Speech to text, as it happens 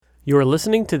You're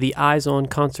listening to the Eyes on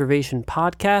Conservation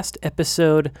podcast,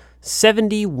 episode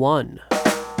 71.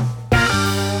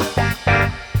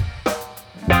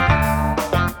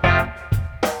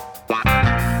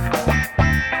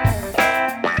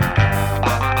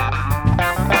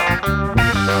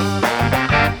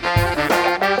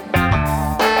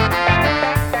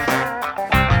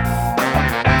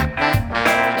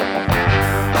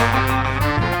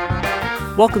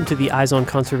 Welcome to the Eyes on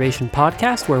Conservation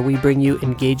podcast, where we bring you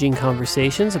engaging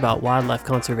conversations about wildlife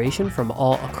conservation from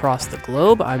all across the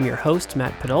globe. I'm your host,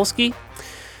 Matt Podolsky.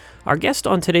 Our guest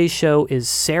on today's show is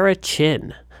Sarah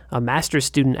Chinn, a master's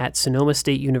student at Sonoma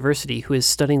State University who is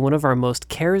studying one of our most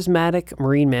charismatic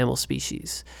marine mammal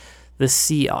species, the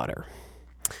sea otter.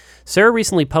 Sarah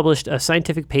recently published a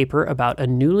scientific paper about a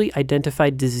newly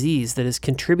identified disease that is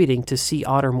contributing to sea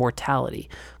otter mortality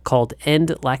called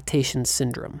end lactation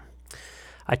syndrome.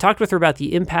 I talked with her about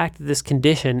the impact this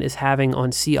condition is having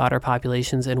on sea otter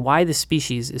populations and why the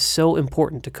species is so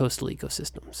important to coastal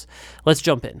ecosystems. Let's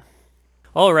jump in.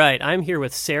 All right, I'm here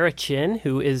with Sarah Chinn,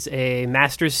 who is a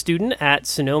master's student at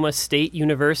Sonoma State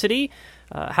University.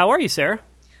 How are you, Sarah?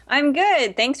 I'm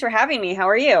good. Thanks for having me. How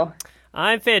are you?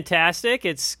 I'm fantastic.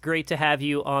 It's great to have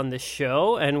you on the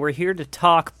show, and we're here to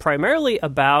talk primarily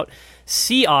about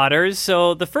sea otters.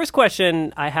 So the first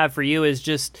question I have for you is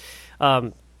just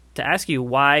to ask you,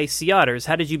 why sea otters?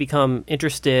 How did you become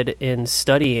interested in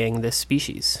studying this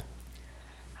species?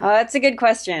 That's a good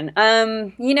question.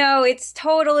 It's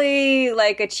totally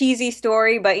like a cheesy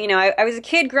story, but, I was a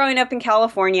kid growing up in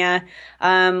California,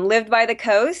 lived by the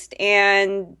coast,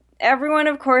 and everyone,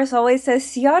 of course, always says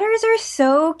sea otters are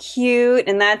so cute,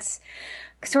 and that's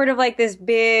sort of like this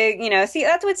big,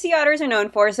 that's what sea otters are known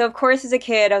for. So, of course, as a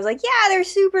kid, I was like, yeah, they're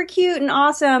super cute and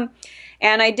awesome.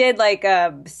 And I did like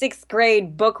a sixth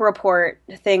grade book report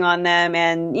thing on them.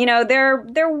 And,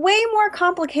 they're way more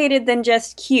complicated than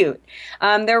just cute.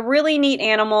 They're really neat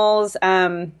animals.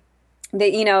 The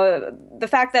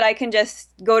fact that I can just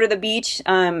go to the beach,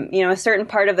 a certain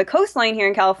part of the coastline here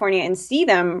in California and see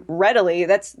them readily,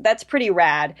 that's pretty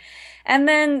rad. And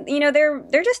then,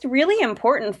 they're just really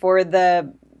important for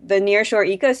the nearshore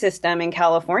ecosystem in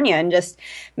California, and just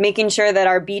making sure that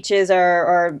our beaches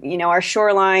are our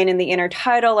shoreline and the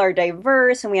intertidal are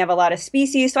diverse, and we have a lot of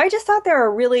species. So I just thought they're a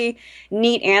really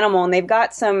neat animal, and they've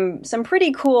got some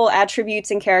pretty cool attributes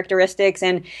and characteristics.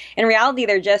 And in reality,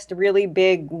 they're just really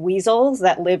big weasels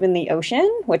that live in the ocean,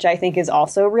 which I think is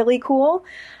also really cool.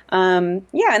 And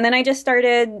then I just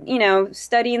started,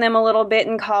 studying them a little bit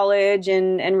in college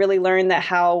and really learned that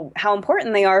how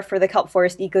important they are for the kelp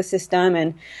forest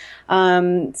ecosystem,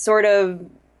 and sort of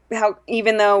how,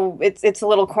 even though it's a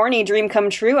little corny, dream come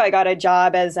true, I got a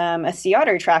job as a sea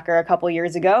otter tracker a couple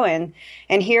years ago,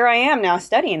 and here I am now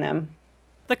studying them.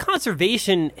 The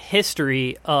conservation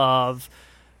history of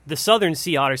the Southern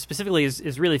Sea Otter specifically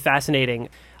is really fascinating.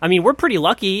 I mean, we're pretty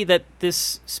lucky that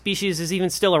this species is even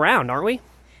still around, aren't we?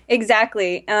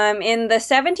 Exactly. In the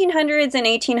 1700s and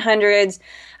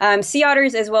 1800s, sea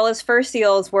otters as well as fur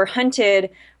seals were hunted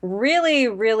really,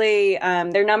 really,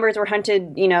 their numbers were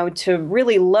hunted, to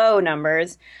really low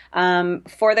numbers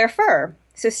for their fur.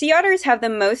 So sea otters have the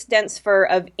most dense fur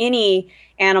of any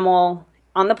animal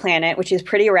on the planet, which is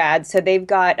pretty rad. So they've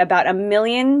got about 1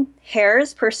 million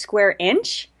hairs per square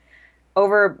inch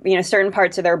over, certain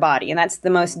parts of their body. And that's the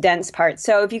most dense part.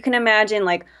 So if you can imagine,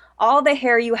 like, all the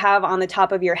hair you have on the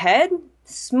top of your head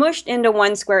smushed into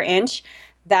 1 square inch,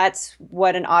 that's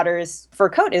what an otter's fur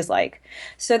coat is like.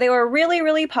 So they were really,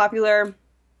 really popular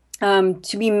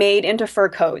to be made into fur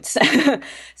coats.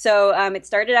 So it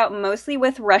started out mostly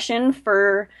with Russian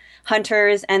fur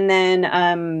hunters, and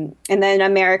then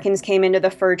Americans came into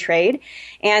the fur trade.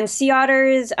 And sea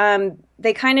otters,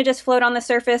 they kind of just float on the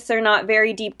surface. They're not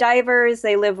very deep divers.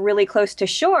 They live really close to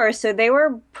shore, so they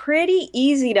were pretty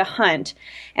easy to hunt.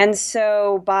 And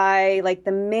so by like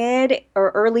the mid or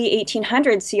early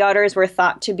 1800s, sea otters were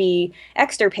thought to be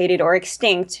extirpated or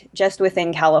extinct just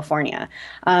within California.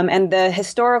 And the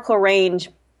historical range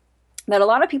that a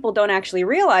lot of people don't actually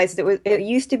realize, it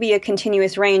used to be a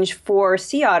continuous range for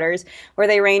sea otters, where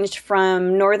they ranged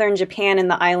from northern Japan and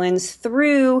the islands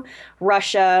through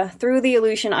Russia, through the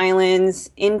Aleutian Islands,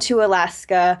 into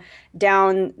Alaska,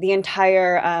 down the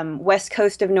entire west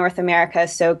coast of North America,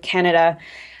 so Canada,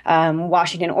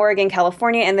 Washington, Oregon,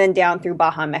 California, and then down through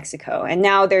Baja, Mexico. And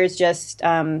now there's just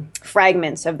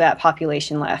fragments of that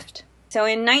population left. So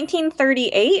in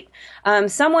 1938,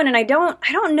 someone, and I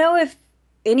don't know if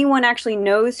anyone actually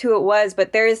knows who it was,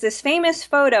 but there is this famous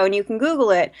photo, and you can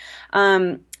Google it,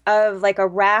 of like a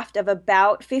raft of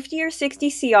about 50 or 60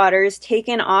 sea otters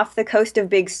taken off the coast of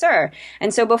Big Sur.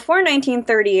 And so before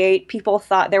 1938, people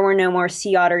thought there were no more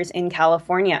sea otters in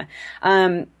California.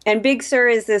 And Big Sur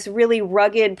is this really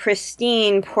rugged,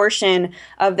 pristine portion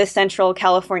of the central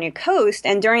California coast.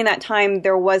 And during that time,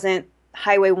 there wasn't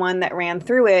Highway 1 that ran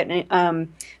through it.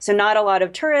 So not a lot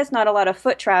of tourists, not a lot of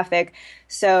foot traffic.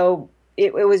 So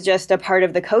it was just a part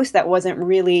of the coast that wasn't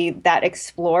really that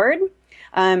explored.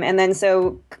 And then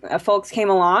so folks came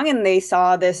along and they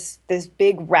saw this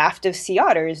big raft of sea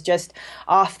otters just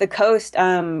off the coast,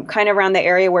 kind of around the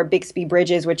area where Bixby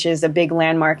Bridge is, which is a big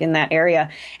landmark in that area.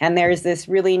 And there's this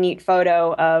really neat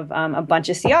photo of a bunch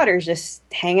of sea otters just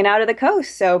hanging out of the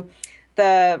coast. So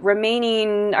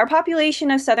our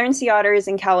population of Southern Sea Otters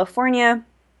in California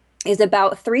is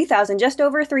about 3,000, just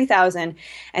over 3,000.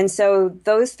 And so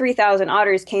those 3,000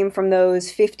 otters came from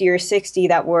those 50 or 60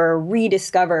 that were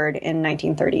rediscovered in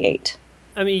 1938.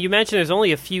 I mean, you mentioned there's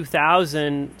only a few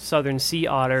thousand Southern Sea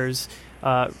Otters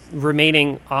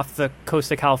remaining off the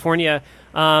coast of California.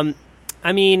 I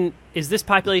mean, is this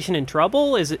population in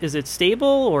trouble? Is it stable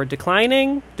or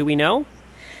declining? Do we know?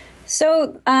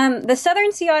 So the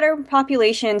Southern Sea Otter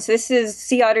population, so this is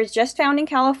sea otters just found in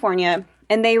California,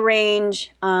 and they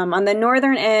range on the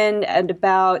northern end at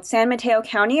about San Mateo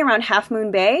County, around Half Moon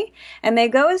Bay. And they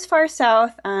go as far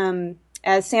south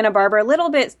as Santa Barbara, a little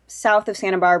bit south of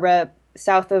Santa Barbara,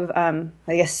 south of,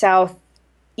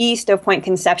 southeast of Point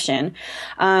Conception.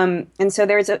 And so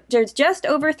there's just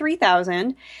over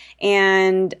 3,000.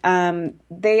 And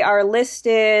they are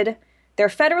listed, they're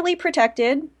federally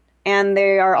protected, and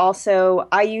they are also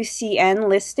IUCN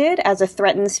listed as a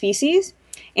threatened species.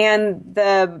 And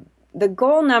the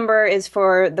goal number is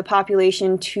for the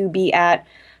population to be at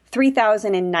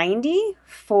 3,090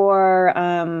 for,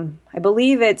 I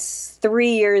believe it's 3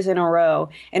 years in a row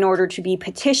in order to be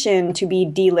petitioned to be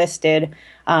delisted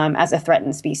as a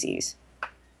threatened species.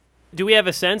 Do we have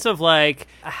a sense of like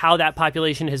how that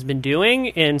population has been doing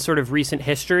in sort of recent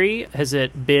history? Has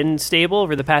it been stable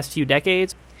over the past few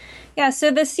decades? Yeah,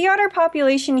 so the sea otter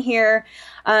population here,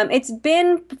 it's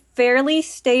been fairly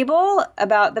stable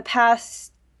about the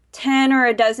past 10 or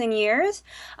a dozen years.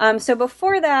 So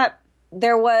before that,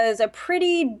 there was a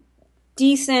pretty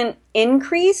decent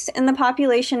increase in the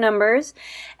population numbers.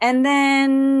 And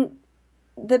then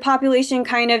the population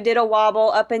kind of did a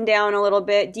wobble up and down a little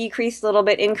bit, decreased a little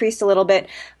bit, increased a little bit,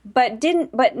 but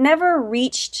never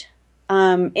reached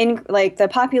the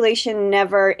population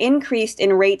never increased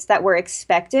in rates that were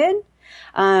expected.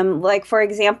 Like, for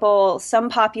example, some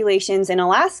populations in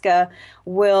Alaska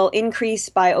will increase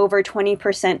by over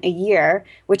 20% a year,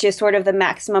 which is sort of the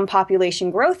maximum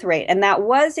population growth rate. And that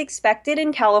was expected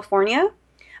in California,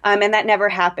 and that never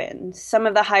happened. Some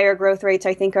of the higher growth rates,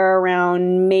 I think, are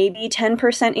around maybe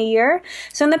 10% a year.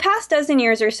 So in the past dozen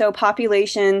years or so,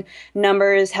 population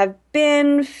numbers have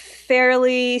been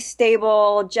fairly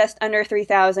stable, just under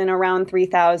 3,000, around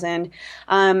 3,000.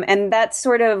 And that's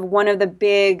sort of one of the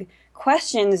big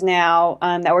questions now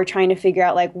that we're trying to figure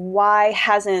out, like, why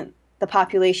hasn't the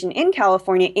population in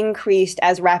California increased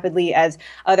as rapidly as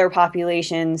other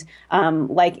populations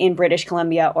like in British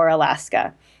Columbia or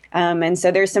Alaska? And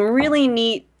so there's some really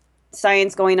neat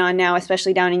science going on now,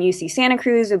 especially down in UC Santa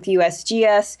Cruz with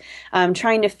USGS,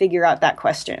 trying to figure out that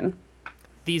question.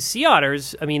 These sea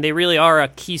otters, I mean, they really are a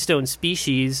keystone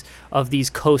species of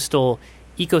these coastal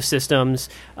ecosystems.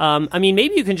 I mean,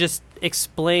 maybe you can just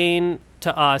explain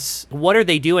to us, what are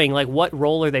they doing? Like, what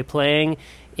role are they playing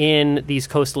in these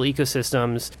coastal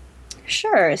ecosystems?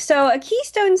 Sure. So a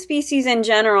keystone species in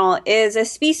general is a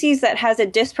species that has a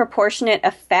disproportionate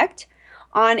effect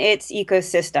on its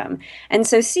ecosystem. And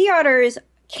so sea otters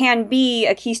can be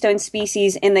a keystone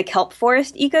species in the kelp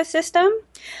forest ecosystem.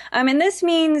 And this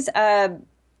means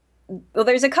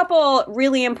there's a couple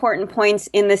really important points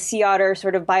in the sea otter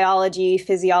sort of biology,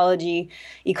 physiology,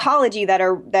 ecology that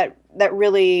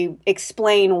really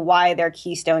explain why they're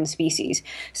keystone species.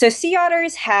 So sea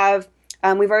otters have,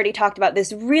 we've already talked about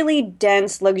this really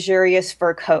dense, luxurious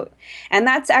fur coat. And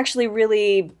that's actually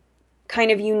really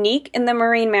kind of unique in the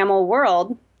marine mammal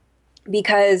world,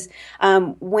 because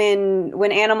when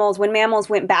mammals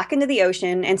went back into the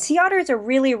ocean, and sea otters are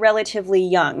really relatively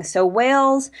young. So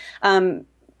whales,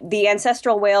 the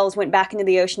ancestral whales went back into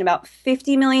the ocean about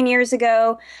 50 million years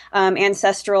ago.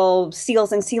 Ancestral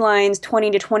seals and sea lions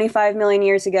 20 to 25 million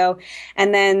years ago.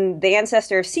 And then the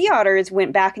ancestor of sea otters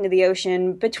went back into the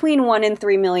ocean between 1 and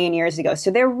 3 million years ago. So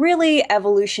they're really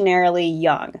evolutionarily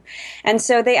young. And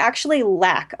so they actually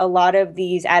lack a lot of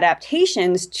these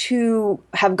adaptations to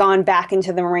have gone back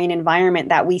into the marine environment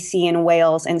that we see in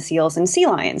whales and seals and sea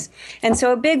lions. And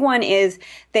so a big one is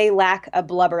they lack a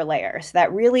blubber layer, so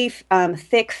that really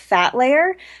thick fat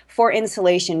layer for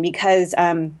insulation, because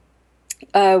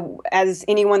as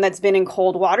anyone that's been in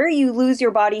cold water, you lose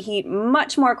your body heat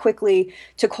much more quickly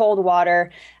to cold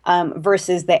water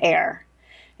versus the air.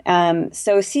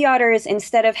 So sea otters,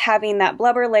 instead of having that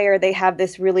blubber layer, they have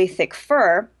this really thick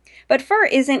fur. But fur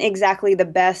isn't exactly the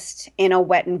best in a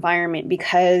wet environment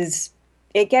because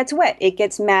it gets wet, it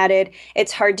gets matted,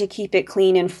 it's hard to keep it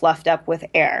clean and fluffed up with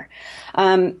air.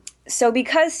 So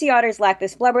because sea otters lack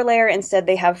this blubber layer, instead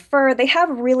they have fur, they have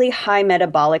really high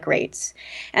metabolic rates.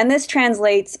 And this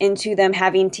translates into them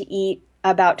having to eat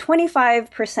about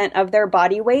 25% of their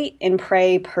body weight in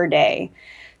prey per day.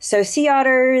 So sea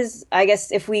otters, I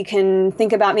guess if we can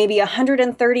think about maybe a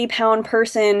 130-pound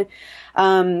person,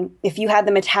 if you had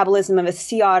the metabolism of a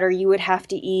sea otter, you would have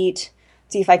to eat,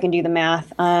 see if I can do the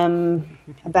math,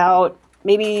 about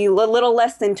maybe a little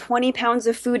less than 20 pounds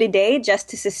of food a day just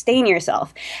to sustain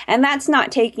yourself. And that's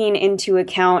not taking into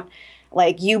account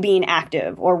like you being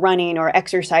active or running or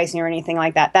exercising or anything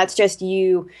like that. That's just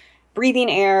you breathing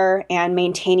air and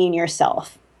maintaining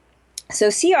yourself.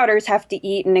 So sea otters have to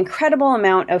eat an incredible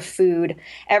amount of food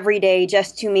every day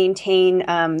just to maintain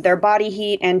their body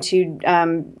heat and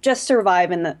to just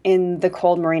survive in the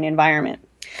cold marine environment.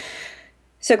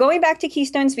 So going back to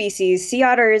keystone species, sea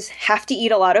otters have to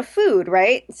eat a lot of food,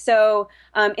 right? So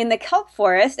in the kelp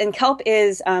forest, and kelp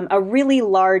is a really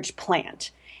large plant,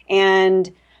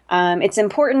 and it's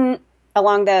important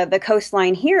along the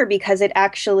coastline here because it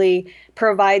actually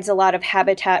provides a lot of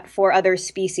habitat for other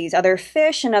species, other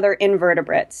fish and other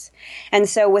invertebrates. And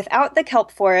so without the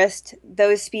kelp forest,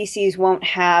 those species won't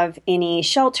have any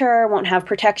shelter, won't have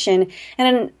protection.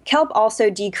 And then kelp also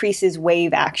decreases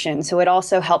wave action, so it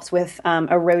also helps with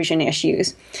erosion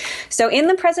issues. So in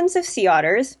the presence of sea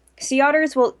otters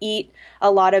will eat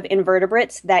a lot of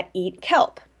invertebrates that eat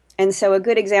kelp. And so a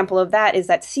good example of that is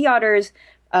that sea otters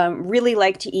really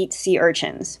like to eat sea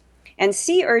urchins. And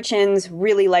sea urchins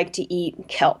really like to eat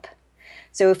kelp.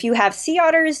 So if you have sea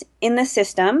otters in the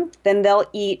system, then they'll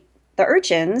eat the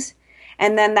urchins,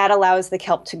 and then that allows the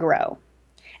kelp to grow.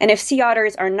 And if sea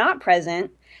otters are not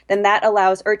present, then that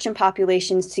allows urchin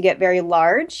populations to get very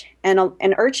large, and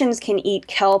urchins can eat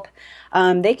kelp.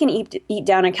 They can eat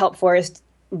down a kelp forest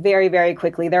very, very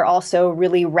quickly. They're also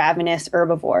really ravenous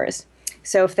herbivores.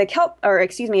 So if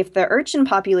the urchin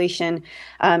population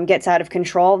gets out of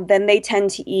control, then they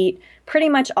tend to eat pretty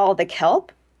much all the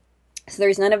kelp. So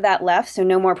there's none of that left, so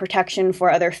no more protection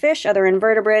for other fish, other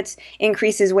invertebrates,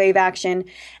 increases wave action.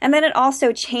 And then it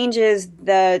also changes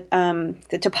the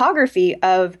topography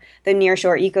of the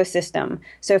nearshore ecosystem.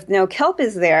 So if no kelp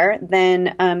is there,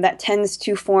 then that tends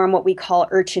to form what we call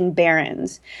urchin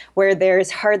barrens, where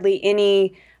there's hardly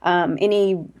any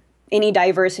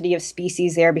diversity of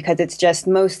species there because it's just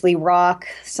mostly rock,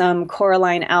 some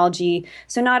coralline algae.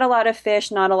 So not a lot of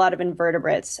fish, not a lot of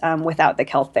invertebrates without the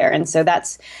kelp there. And so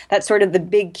that's sort of the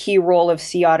big key role of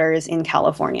sea otters in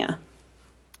California.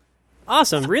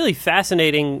 Awesome. Really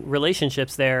fascinating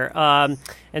relationships there.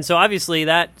 And so obviously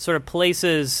that sort of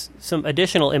places some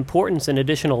additional importance and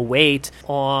additional weight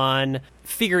on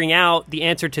figuring out the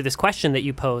answer to this question that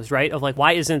you posed, right? Of like,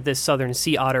 why isn't this southern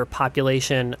sea otter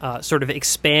population sort of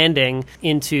expanding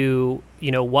into,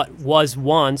 what was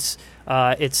once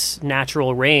its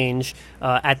natural range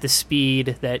at the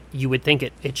speed that you would think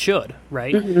it should,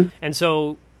 right? Mm-hmm. And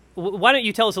so why don't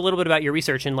you tell us a little bit about your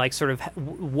research and like sort of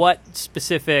what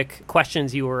specific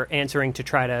questions you were answering to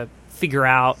try to figure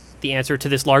out the answer to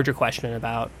this larger question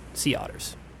about sea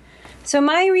otters? So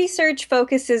my research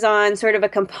focuses on sort of a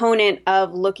component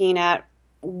of looking at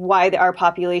why our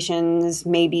populations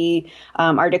maybe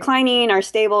are declining, are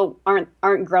stable,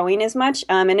 aren't growing as much.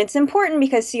 And it's important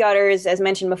because sea otters, as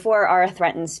mentioned before, are a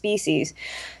threatened species.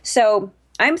 So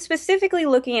I'm specifically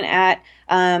looking at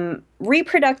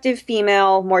reproductive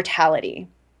female mortality.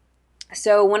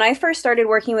 So when I first started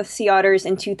working with sea otters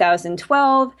in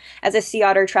 2012 as a sea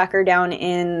otter tracker down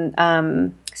in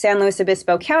San Luis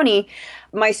Obispo County,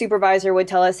 my supervisor would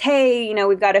tell us, hey,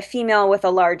 we've got a female with a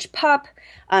large pup.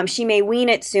 She may wean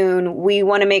it soon. We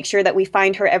want to make sure that we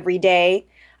find her every day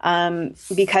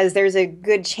because there's a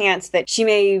good chance that she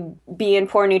may be in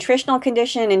poor nutritional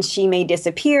condition and she may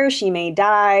disappear, she may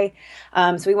die.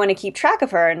 So we want to keep track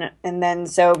of her. And then,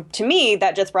 so to me,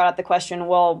 that just brought up the question,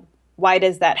 well, why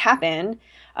does that happen?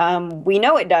 We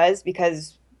know it does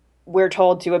because we're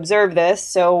told to observe this.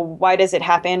 So why does it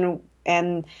happen?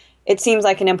 And it seems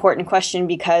like an important question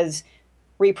because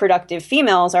reproductive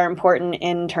females are important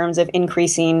in terms of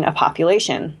increasing a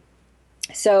population.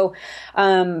 So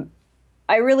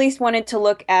I really wanted to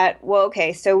look at, well,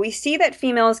 okay, so we see that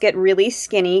females get really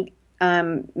skinny,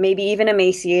 maybe even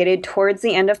emaciated towards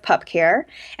the end of pup care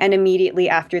and immediately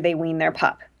after they wean their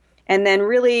pup. And then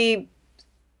really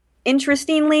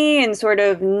interestingly and sort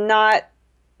of not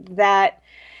that,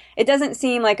 it doesn't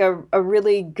seem like a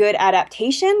really good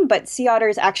adaptation, but sea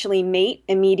otters actually mate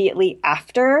immediately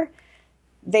after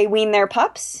they wean their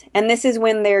pups. And this is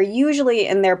when they're usually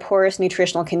in their poorest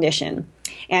nutritional condition.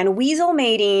 And weasel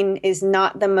mating is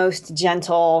not the most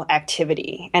gentle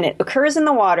activity, and it occurs in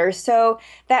the water, so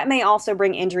that may also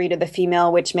bring injury to the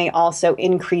female, which may also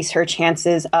increase her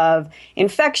chances of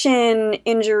infection,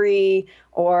 injury,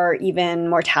 or even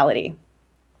mortality.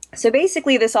 So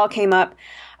basically, this all came up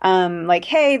like,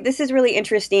 hey, this is really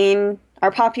interesting.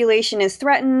 Our population is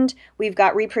threatened. We've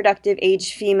got reproductive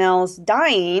age females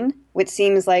dying, which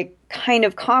seems like kind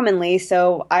of commonly,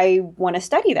 so I want to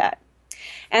study that.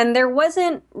 And there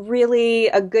wasn't really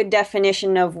a good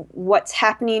definition of what's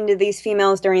happening to these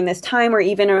females during this time, or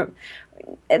even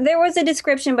there was a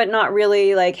description, but not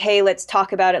really like, hey, let's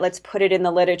talk about it. Let's put it in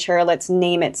the literature. Let's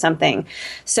name it something.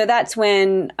 So that's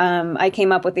when I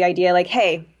came up with the idea like,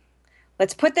 hey,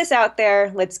 let's put this out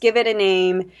there. Let's give it a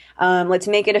name. Let's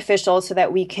make it official so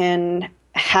that we can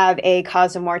have a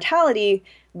cause of mortality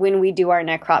when we do our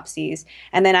necropsies,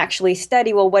 and then actually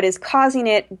study, well, what is causing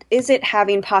it? Is it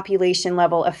having population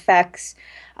level effects?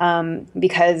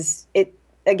 Because it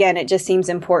just seems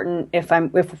important if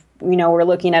we're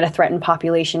looking at a threatened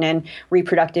population and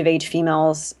reproductive age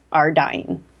females are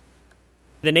dying.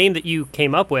 The name that you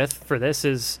came up with for this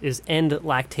is end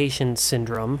lactation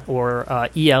syndrome, or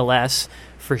ELS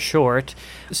for short.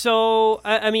 So,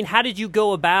 I mean, how did you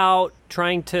go about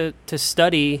trying to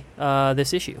study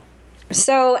this issue?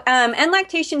 So, end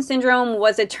lactation syndrome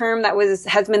was a term that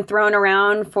has been thrown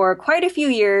around for quite a few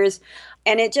years,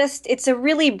 and it's a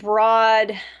really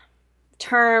broad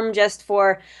term just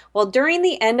for, well, during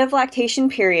the end of lactation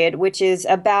period, which is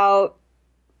about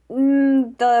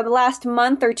the last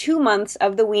month or 2 months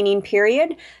of the weaning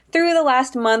period through the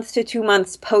last month to 2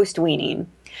 months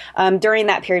post-weaning. During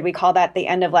that period, we call that the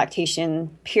end of lactation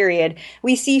period.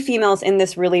 We see females in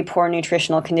this really poor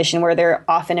nutritional condition where they're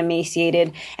often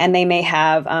emaciated and they may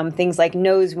have things like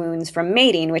nose wounds from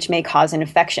mating, which may cause an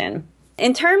infection.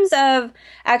 In terms of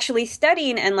actually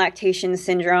studying end lactation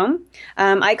syndrome,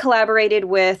 I collaborated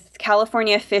with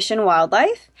California Fish and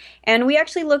Wildlife, and we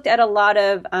actually looked at a lot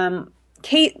of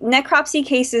necropsy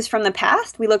cases from the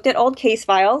past. We looked at old case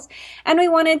files, and we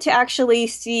wanted to actually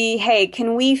see, hey,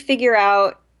 can we figure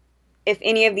out if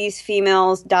any of these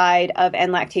females died of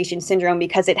end lactation syndrome,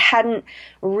 because it hadn't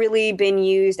really been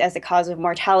used as a cause of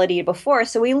mortality before.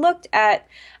 So we looked at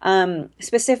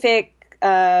specific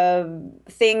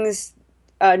things,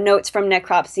 notes from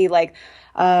necropsy, like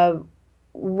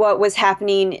what was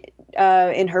happening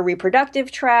in her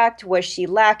reproductive tract, was she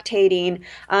lactating,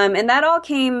 and that all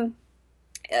came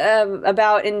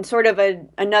about in sort of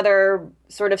another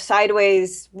sort of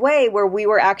sideways way where we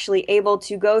were actually able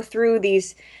to go through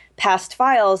these past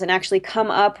files and actually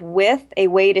come up with a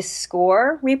way to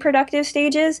score reproductive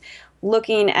stages,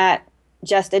 looking at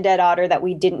just a dead otter that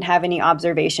we didn't have any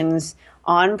observations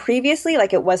on previously.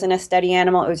 Like, it wasn't a study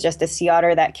animal, it was just a sea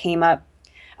otter that came up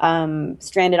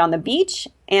stranded on the beach,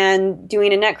 and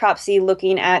doing a necropsy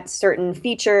looking at certain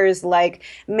features like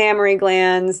mammary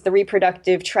glands, the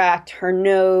reproductive tract, her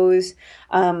nose.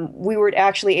 We were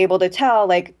actually able to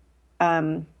tell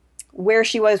where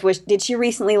she was did she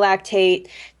recently lactate?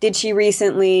 Did she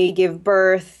recently give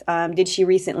birth? Did she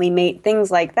recently mate? Things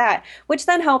like that, which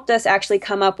then helped us actually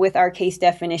come up with our case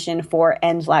definition for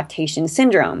end lactation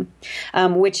syndrome,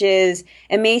 which is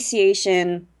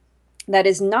emaciation that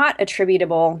is not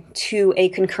attributable to a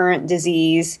concurrent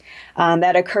disease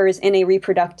that occurs in a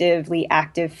reproductively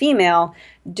active female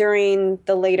during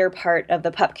the later part of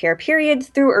the pup care period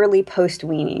through early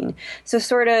post-weaning. So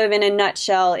sort of in a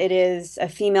nutshell, it is a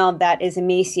female that is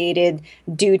emaciated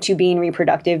due to being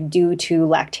reproductive, due to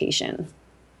lactation.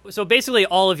 So basically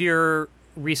all of your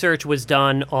research was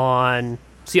done on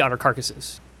sea otter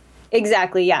carcasses.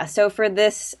 Exactly, yeah. So for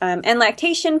this end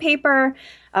lactation paper,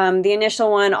 the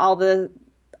initial one, all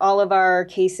of our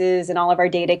cases and all of our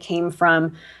data came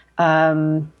from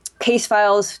case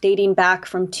files dating back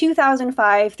from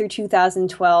 2005 through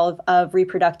 2012 of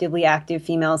reproductively active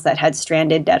females that had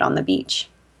stranded dead on the beach.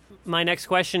 My next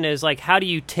question is, like, how do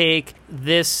you take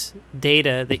this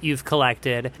data that you've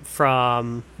collected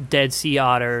from dead sea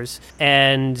otters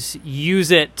and use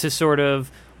it to sort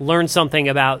of learn something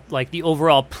about, like, the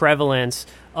overall prevalence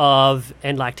of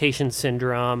end lactation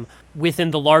syndrome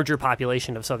within the larger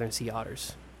population of southern sea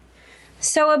otters?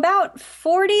 So about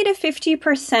 40 to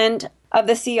 50% of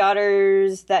the sea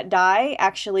otters that die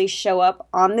actually show up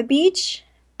on the beach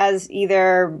as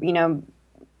either,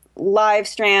 live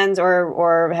strands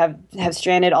or have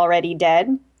stranded already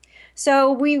dead.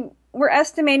 So we're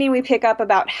estimating we pick up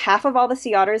about half of all the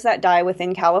sea otters that die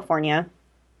within California.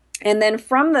 And then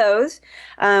from those,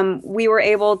 we were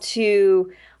able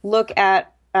to look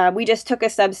at, we just took a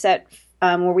subset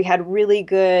where we had really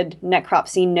good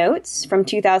necropsy notes from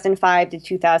 2005 to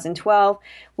 2012.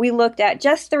 We looked at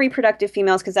just the reproductive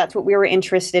females because that's what we were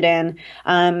interested in,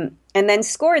 and then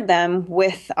scored them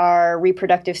with our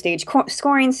reproductive stage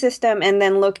scoring system, and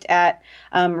then looked at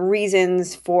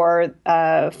reasons for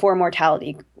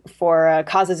mortality, for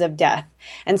causes of death.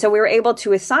 And so we were able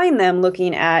to assign them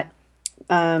looking at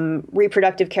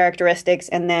reproductive characteristics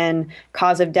and then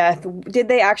cause of death. Did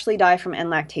they actually die from end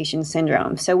lactation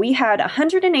syndrome? So we had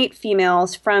 108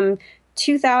 females from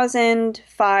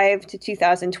 2005 to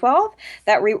 2012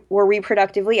 that were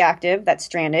reproductively active, that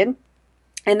stranded.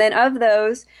 And then of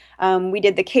those, we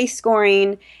did the case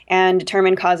scoring and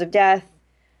determined cause of death.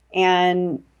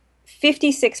 And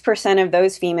 56% of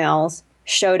those females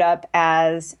showed up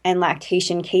as end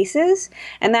lactation cases.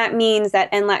 And that means that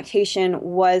end lactation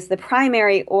was the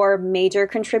primary or major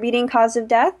contributing cause of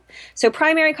death. So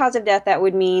primary cause of death, that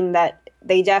would mean that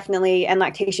end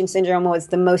lactation syndrome was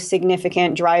the most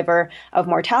significant driver of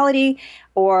mortality,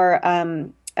 or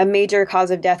a major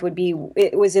cause of death would be,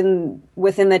 it was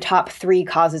within the top 3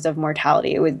 causes of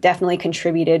mortality. It was definitely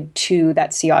contributed to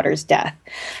that sea otter's death.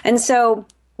 And so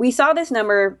we saw this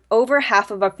number, over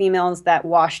half of our females that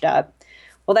washed up.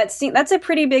 Well, that's a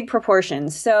pretty big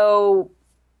proportion. So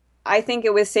I think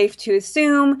it was safe to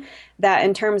assume that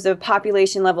in terms of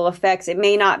population level effects, it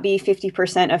may not be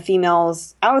 50% of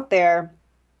females out there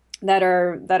that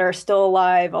are still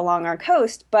alive along our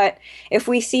coast. But if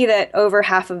we see that over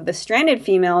half of the stranded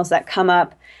females that come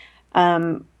up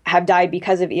have died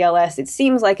because of ELS, it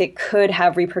seems like it could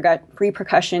have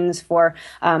repercussions for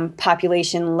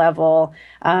population level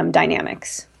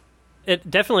dynamics.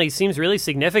 It definitely seems really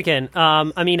significant.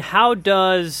 How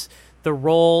does the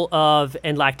role of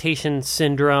end lactation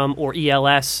syndrome, or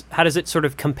ELS, how does it sort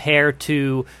of compare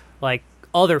to, like,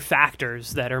 other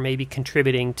factors that are maybe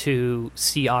contributing to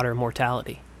sea otter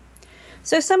mortality?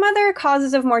 So some other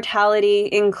causes of mortality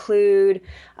include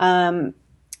heart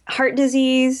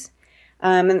disease,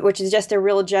 which is just a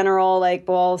real general, like,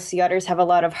 well, sea otters have a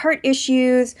lot of heart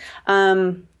issues.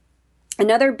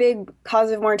 Another big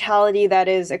cause of mortality that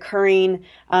is occurring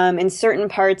in certain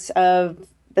parts of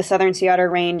the Southern Sea Otter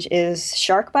range is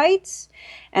shark bites.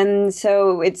 And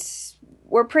so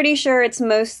we're pretty sure it's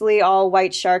mostly all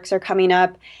white sharks are coming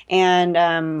up,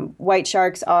 and white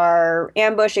sharks are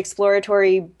ambush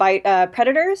exploratory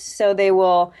predators. So they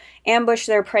will ambush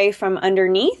their prey from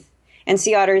underneath, and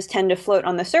sea otters tend to float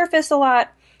on the surface a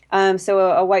lot. So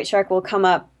a white shark will come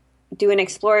up, do an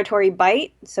exploratory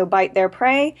bite, so bite their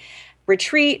prey,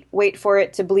 retreat, wait for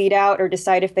it to bleed out, or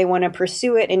decide if they want to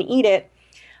pursue it and eat it.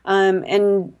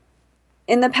 And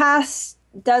in the past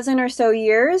dozen or so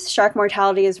years, shark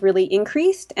mortality has really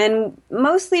increased. And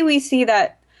mostly we see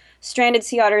that stranded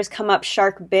sea otters come up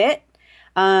shark bit.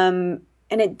 And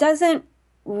it doesn't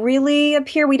really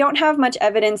appear, we don't have much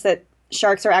evidence that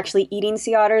sharks are actually eating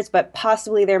sea otters, but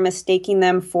possibly they're mistaking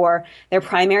them for their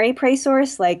primary prey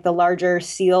source, like the larger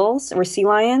seals or sea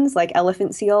lions, like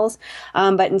elephant seals.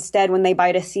 But instead, when they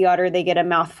bite a sea otter, they get a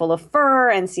mouthful of fur,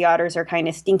 and sea otters are kind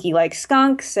of stinky like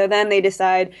skunks. So then they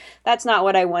decide, that's not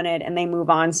what I wanted, and they move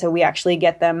on. So we actually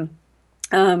get them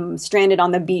stranded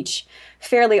on the beach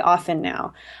fairly often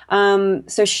now.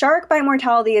 So shark bite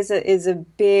mortality is a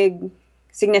big,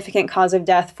 significant cause of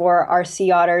death for our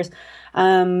sea otters.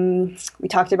 We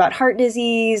talked about heart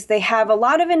disease. They have a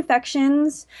lot of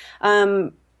infections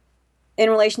in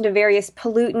relation to various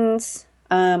pollutants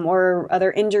or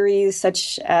other injuries,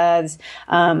 such as,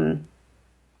 pollutants.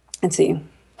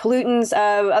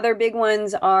 Other big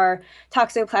ones are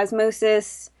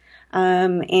toxoplasmosis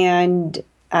and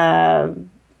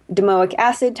domoic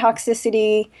acid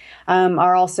toxicity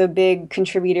are also big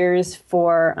contributors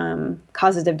for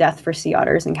causes of death for sea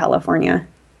otters in California.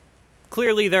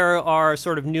 clearly there are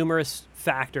sort of numerous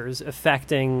factors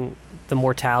affecting the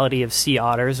mortality of sea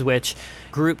otters, which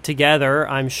grouped together,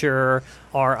 I'm sure,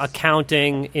 are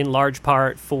accounting in large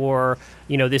part for,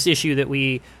 this issue that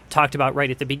we talked about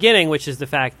right at the beginning, which is the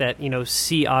fact that,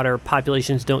 sea otter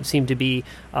populations don't seem to be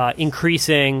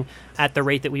increasing at the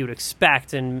rate that we would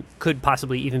expect and could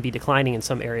possibly even be declining in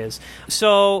some areas.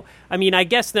 So, I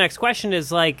guess the next question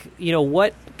is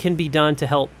what can be done to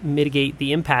help mitigate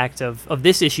the impact of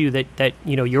this issue that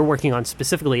you're working on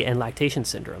specifically, and lactation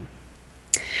syndrome?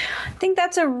 I think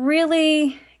that's a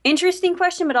really interesting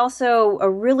question, but also a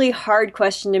really hard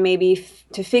question to maybe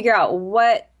to figure out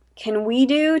what can we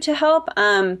do to help.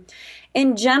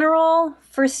 In general,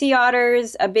 for sea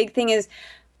otters, a big thing is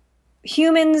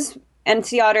humans and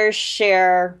sea otters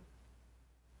share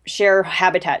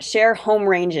habitat, share home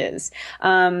ranges.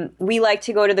 We like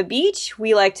to go to the beach.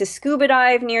 We like to scuba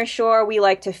dive near shore. We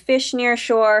like to fish near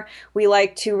shore. We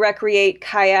like to recreate,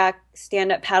 kayak,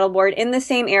 stand-up paddleboard in the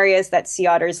same areas that sea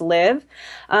otters live.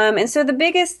 And so the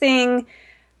biggest thing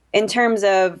in terms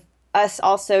of us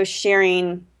also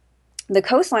sharing the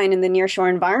coastline in the nearshore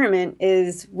environment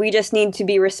is we just need to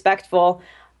be respectful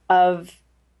of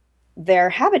their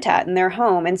habitat and their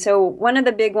home. And so one of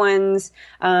the big ones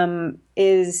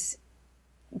is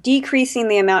decreasing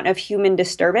the amount of human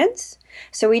disturbance.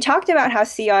 So we talked about how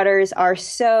sea otters are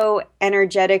so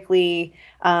energetically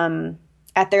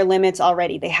at their limits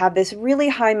already. They have this really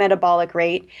high metabolic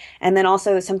rate. And then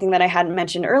also something that I hadn't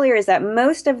mentioned earlier is that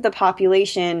most of the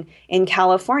population in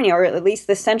California, or at least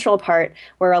the central part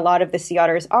where a lot of the sea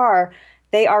otters are,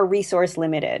 they are resource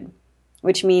limited,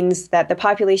 which means that the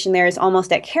population there is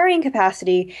almost at carrying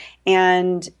capacity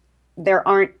and there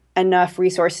aren't enough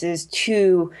resources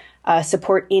to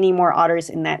support any more otters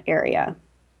in that area.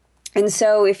 And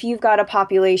so if you've got a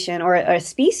population or a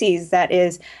species that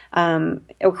is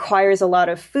it requires a lot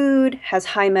of food, has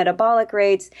high metabolic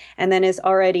rates, and then is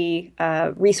already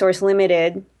resource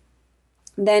limited,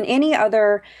 then any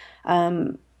other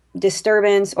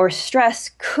disturbance or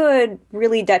stress could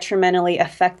really detrimentally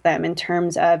affect them in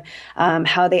terms of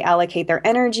how they allocate their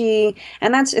energy.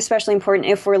 And that's especially important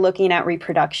if we're looking at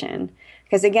reproduction.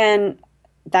 Because again,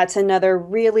 that's another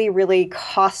really, really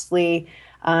costly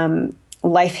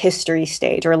life history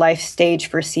stage or life stage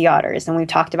for sea otters. And we've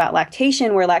talked about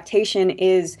lactation, where lactation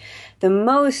is the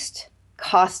most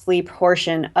costly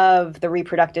portion of the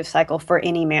reproductive cycle for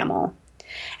any mammal.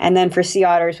 And then for sea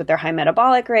otters with their high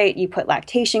metabolic rate, you put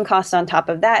lactation costs on top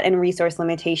of that and resource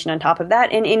limitation on top of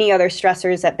that, and any other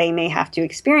stressors that they may have to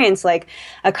experience, like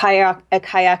a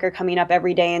kayaker coming up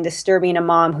every day and disturbing a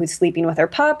mom who's sleeping with her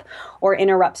pup or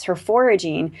interrupts her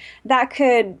foraging. That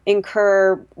could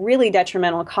incur really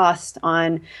detrimental costs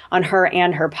on her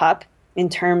and her pup, in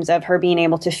terms of her being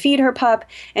able to feed her pup,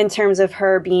 in terms of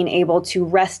her being able to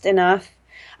rest enough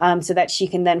so that she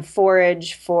can then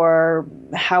forage for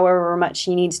however much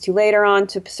she needs to later on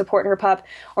to support her pup,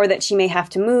 or that she may have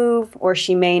to move, or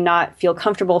she may not feel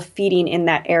comfortable feeding in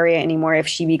that area anymore if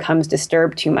she becomes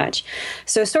disturbed too much.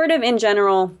 So sort of in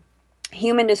general,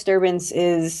 human disturbance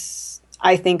is,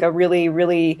 I think, a really,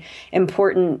 really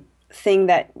important thing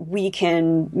that we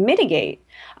can mitigate.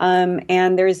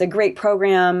 And there's a great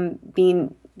program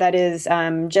that is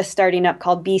just starting up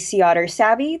called Be Sea Otter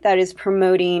Savvy, that is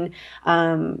promoting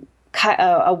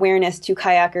awareness to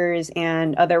kayakers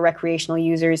and other recreational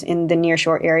users in the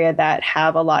nearshore area that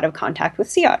have a lot of contact with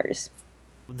sea otters.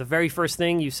 The very first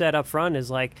thing you said up front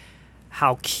is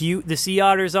how cute the sea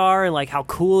otters are and how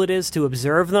cool it is to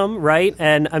observe them, right?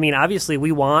 And obviously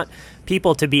we want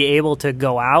people to be able to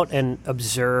go out and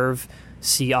observe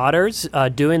sea otters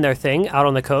doing their thing out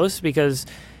on the coast, because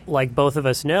like both of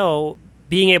us know,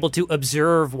 being able to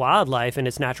observe wildlife in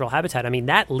its natural habitat,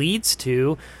 that leads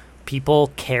to people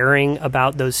caring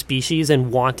about those species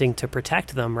and wanting to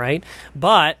protect them, right?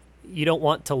 But you don't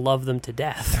want to love them to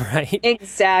death, right?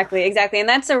 Exactly. And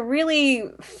that's a really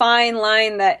fine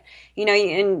line that,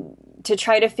 and to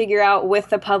try to figure out with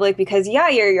the public, because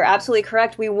you're absolutely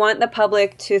correct. We want the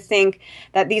public to think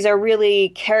that these are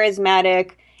really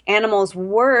charismatic animals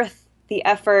worth the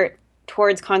effort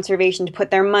towards conservation, to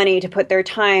put their money, to put their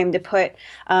time, to put,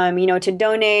 to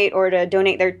donate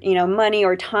their, money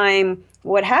or time,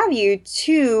 what have you,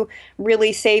 to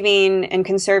really saving and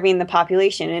conserving the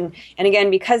population. And again,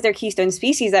 because they're keystone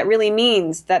species, that really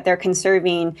means that they're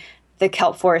conserving the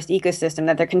kelp forest ecosystem,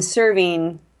 that they're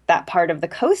conserving that part of the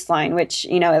coastline, which,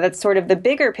 that's sort of the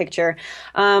bigger picture.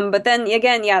 But then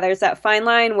again, there's that fine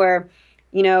line where,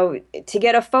 to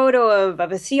get a photo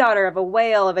of a sea otter, of a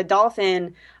whale, of a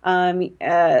dolphin,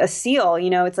 a seal,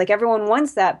 it's like everyone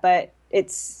wants that, but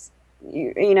it's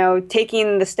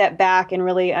taking the step back and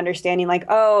really understanding like,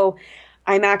 oh,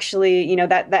 I'm actually,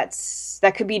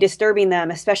 that could be disturbing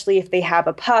them, especially if they have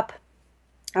a pup.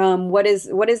 What is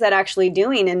that actually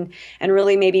doing? And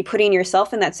really maybe putting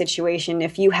yourself in that situation.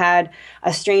 If you had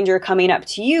a stranger coming up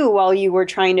to you while you were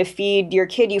trying to feed your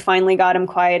kid, you finally got him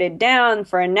quieted down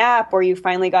for a nap, or you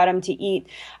finally got him to eat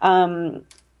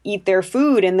their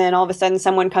food, and then all of a sudden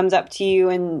someone comes up to you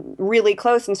and really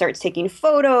close and starts taking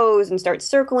photos and starts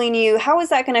circling you. How is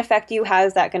that going to affect you? How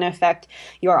is that going to affect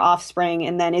your offspring?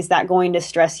 And then is that going to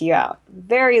stress you out?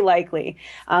 Very likely.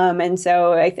 And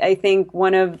so I think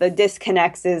one of the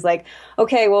disconnects is like,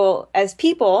 okay, well, as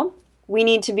people, we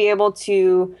need to be able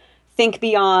to think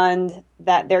beyond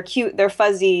that. They're cute, they're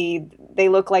fuzzy, they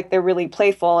look like they're really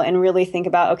playful, and really think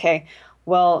about, okay,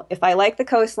 well, if I like the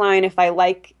coastline, if I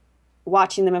like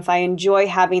watching them, if I enjoy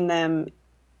having them,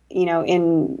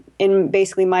 in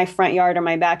basically my front yard or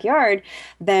my backyard,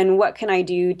 then what can I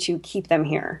do to keep them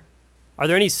here? Are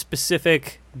there any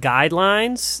specific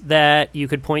guidelines that you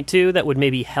could point to that would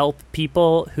maybe help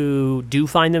people who do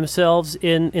find themselves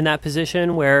in that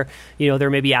position where,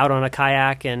 they're maybe out on a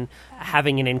kayak and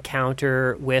having an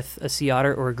encounter with a sea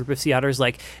otter or a group of sea otters?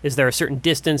 Like, is there a certain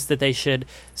distance that they should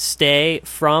stay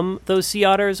from those sea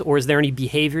otters, or is there any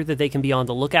behavior that they can be on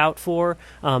the lookout for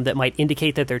that might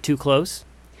indicate that they're too close?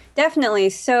 Definitely.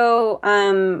 So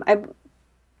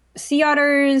sea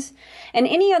otters and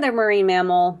any other marine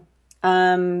mammal,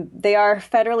 they are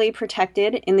federally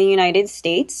protected in the United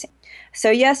States. So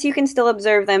yes, you can still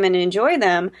observe them and enjoy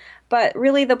them, but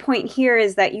really the point here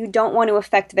is that you don't want to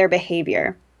affect their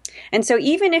behavior. And so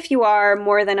even if you are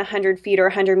more than 100 feet or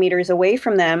 100 meters away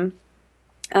from them,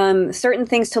 certain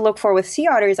things to look for with sea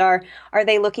otters are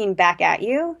they looking back at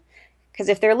you? Because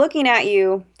if they're looking at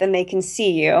you, then they can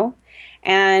see you.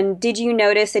 And did you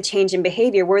notice a change in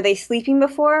behavior? Were they sleeping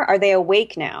before? Are they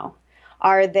awake now?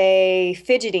 Are they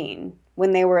fidgeting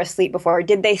when they were asleep before?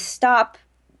 Did they stop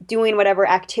doing whatever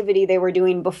activity they were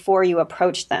doing before you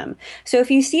approached them? So if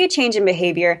you see a change in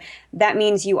behavior, that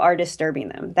means you are disturbing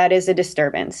them. That is a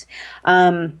disturbance.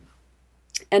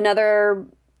 Another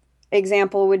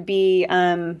example would be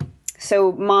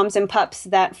so moms and pups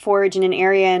that forage in an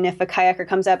area, and if a kayaker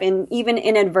comes up, and even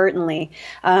inadvertently,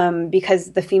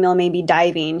 because the female may be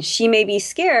diving, she may be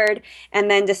scared and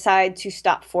then decide to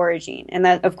stop foraging. And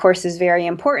that, of course, is very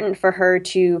important for her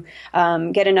to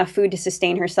get enough food to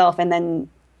sustain herself and then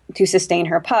to sustain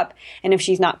her pup. And if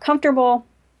she's not comfortable,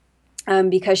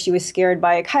 because she was scared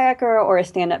by a kayaker or a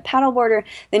stand-up paddleboarder,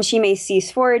 then she may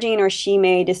cease foraging, or she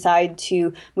may decide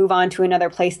to move on to another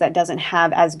place that doesn't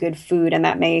have as good food, and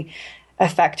that may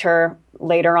affect her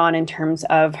later on in terms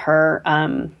of her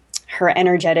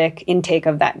energetic intake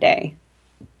of that day.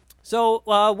 So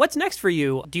what's next for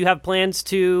you? Do you have plans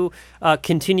to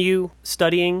continue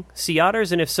studying sea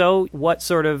otters? And if so, what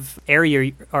sort of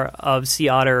area of sea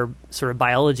otter sort of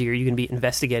biology are you going to be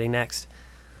investigating next?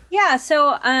 Yeah,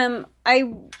 so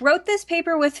I wrote this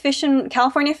paper with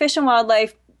California Fish and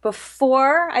Wildlife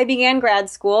before I began grad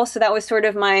school. So that was sort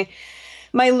of my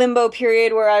limbo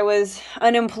period where I was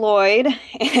unemployed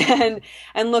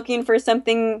and looking for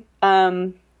something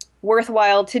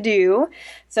worthwhile to do.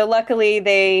 So luckily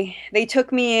they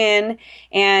took me in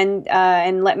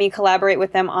and let me collaborate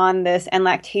with them on this end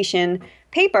lactation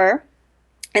paper.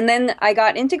 And then I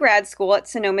got into grad school at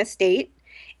Sonoma State.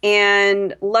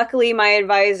 And luckily, my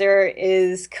advisor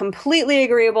is completely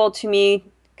agreeable to me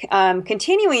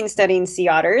continuing studying sea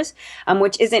otters,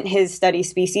 which isn't his study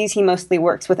species. He mostly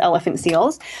works with elephant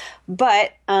seals.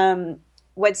 But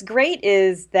what's great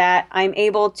is that I'm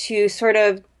able to sort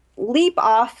of leap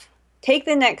off, take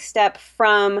the next step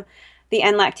from the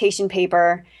end lactation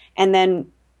paper, and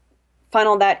then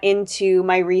funnel that into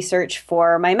my research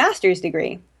for my master's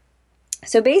degree.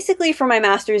 So basically for my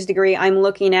master's degree, I'm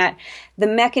looking at the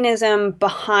mechanism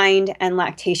behind end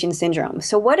lactation syndrome.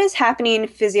 So what is happening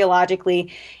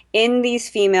physiologically in these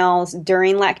females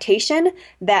during lactation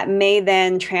that may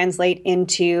then translate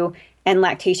into end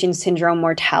lactation syndrome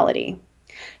mortality?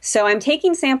 So I'm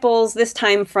taking samples this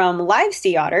time from live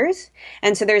sea otters.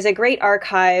 And so there's a great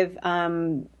archive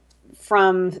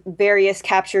from various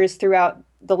captures throughout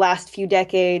the last few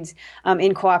decades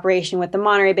in cooperation with the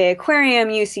Monterey Bay Aquarium,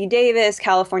 UC Davis,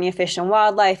 California Fish and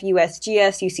Wildlife,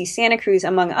 USGS, UC Santa Cruz,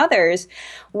 among others,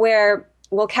 where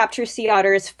we'll capture sea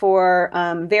otters for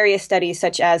various studies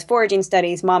such as foraging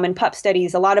studies, mom and pup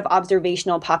studies, a lot of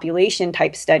observational population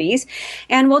type studies,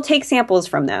 and we'll take samples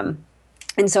from them.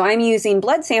 And so I'm using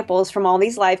blood samples from all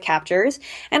these live captures,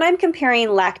 and I'm comparing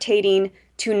lactating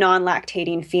to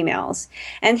non-lactating females.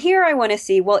 And here I want to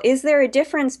see, well, is there a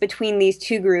difference between these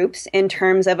two groups in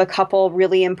terms of a couple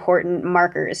really important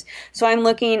markers? So I'm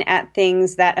looking at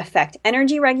things that affect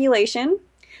energy regulation,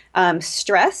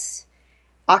 stress,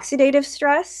 oxidative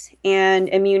stress, and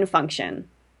immune function.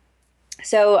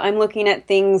 So I'm looking at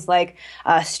things like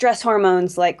stress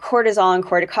hormones like cortisol and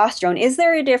corticosterone. Is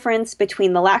there a difference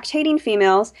between the lactating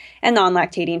females and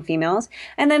non-lactating females?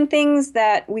 And then things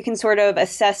that we can sort of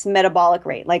assess metabolic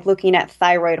rate, like looking at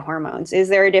thyroid hormones. Is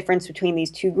there a difference between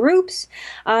these two groups?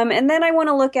 And then I want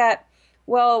to look at,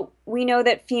 well, we know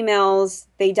that females,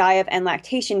 they die of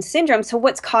N-lactation syndrome. So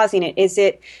what's causing it? Is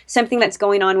it something that's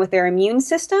going on with their immune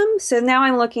system? So now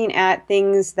I'm looking at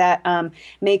things that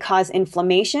may cause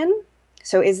inflammation.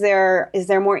 So is there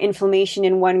more inflammation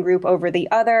in one group over the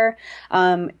other?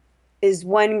 Is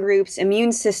one group's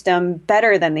immune system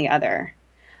better than the other?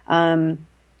 And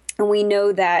we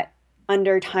know that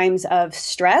under times of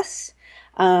stress,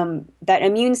 that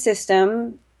immune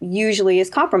system usually is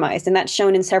compromised, and that's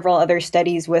shown in several other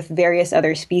studies with various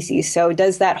other species. So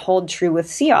does that hold true with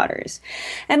sea otters?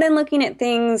 And then looking at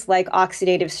things like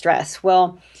oxidative stress.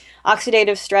 Well,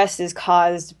 oxidative stress is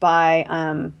caused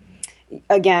by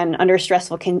again, under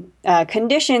stressful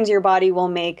conditions, your body will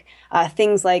make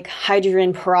things like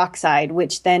hydrogen peroxide,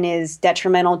 which then is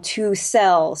detrimental to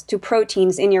cells, to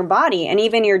proteins in your body, and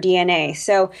even your DNA.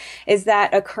 So is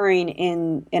that occurring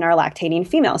in our lactating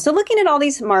females? So looking at all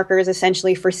these markers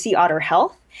essentially for sea otter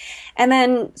health, and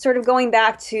then sort of going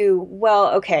back to,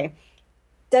 well, okay,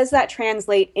 does that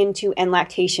translate into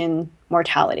N-lactation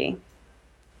mortality?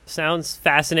 Sounds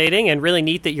fascinating and really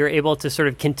neat that you're able to sort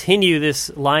of continue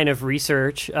this line of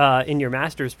research in your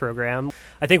master's program.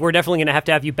 I think we're definitely going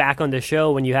to have you back on the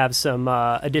show when you have some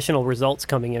additional results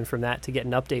coming in from that to get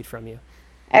an update from you.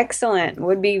 Excellent.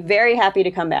 Would be very happy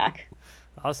to come back.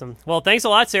 Awesome. Well, thanks a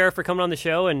lot, Sarah, for coming on the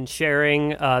show and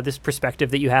sharing this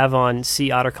perspective that you have on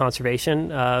sea otter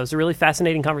conservation. It was a really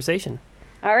fascinating conversation.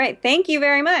 All right. Thank you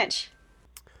very much.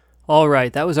 All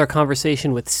right, that was our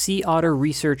conversation with sea otter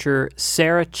researcher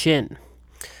Sarah Chinn.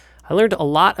 I learned a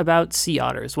lot about sea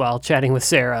otters while chatting with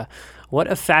Sarah.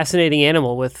 What a fascinating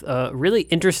animal with a really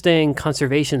interesting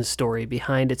conservation story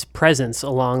behind its presence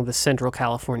along the Central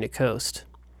California coast.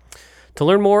 To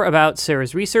learn more about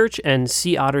Sarah's research and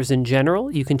sea otters in general,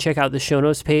 you can check out the show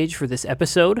notes page for this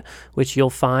episode, which you'll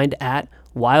find at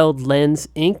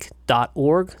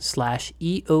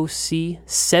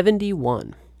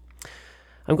wildlensinc.org/EOC71.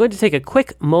 I'm going to take a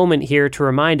quick moment here to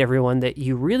remind everyone that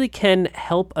you really can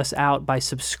help us out by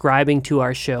subscribing to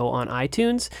our show on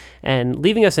iTunes and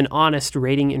leaving us an honest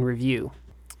rating and review.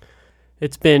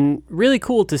 It's been really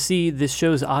cool to see this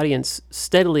show's audience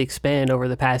steadily expand over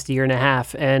the past year and a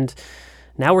half, and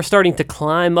now we're starting to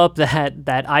climb up that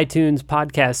iTunes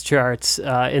podcast charts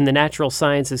in the natural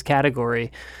sciences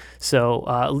category.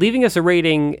 So leaving us a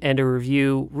rating and a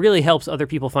review really helps other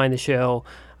people find the show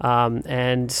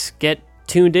and get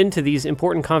tuned into these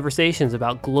important conversations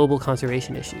about global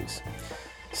conservation issues.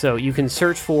 So you can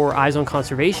search for Eyes on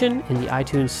Conservation in the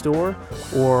iTunes store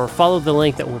or follow the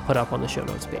link that we'll put up on the show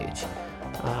notes page.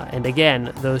 And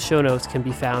again, those show notes can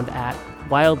be found at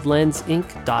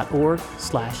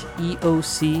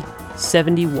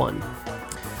wildlensinc.org/EOC71.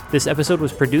 This episode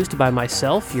was produced by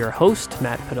myself, your host,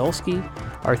 Matt Podolsky.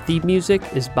 Our theme music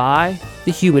is by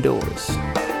The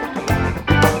Humidors.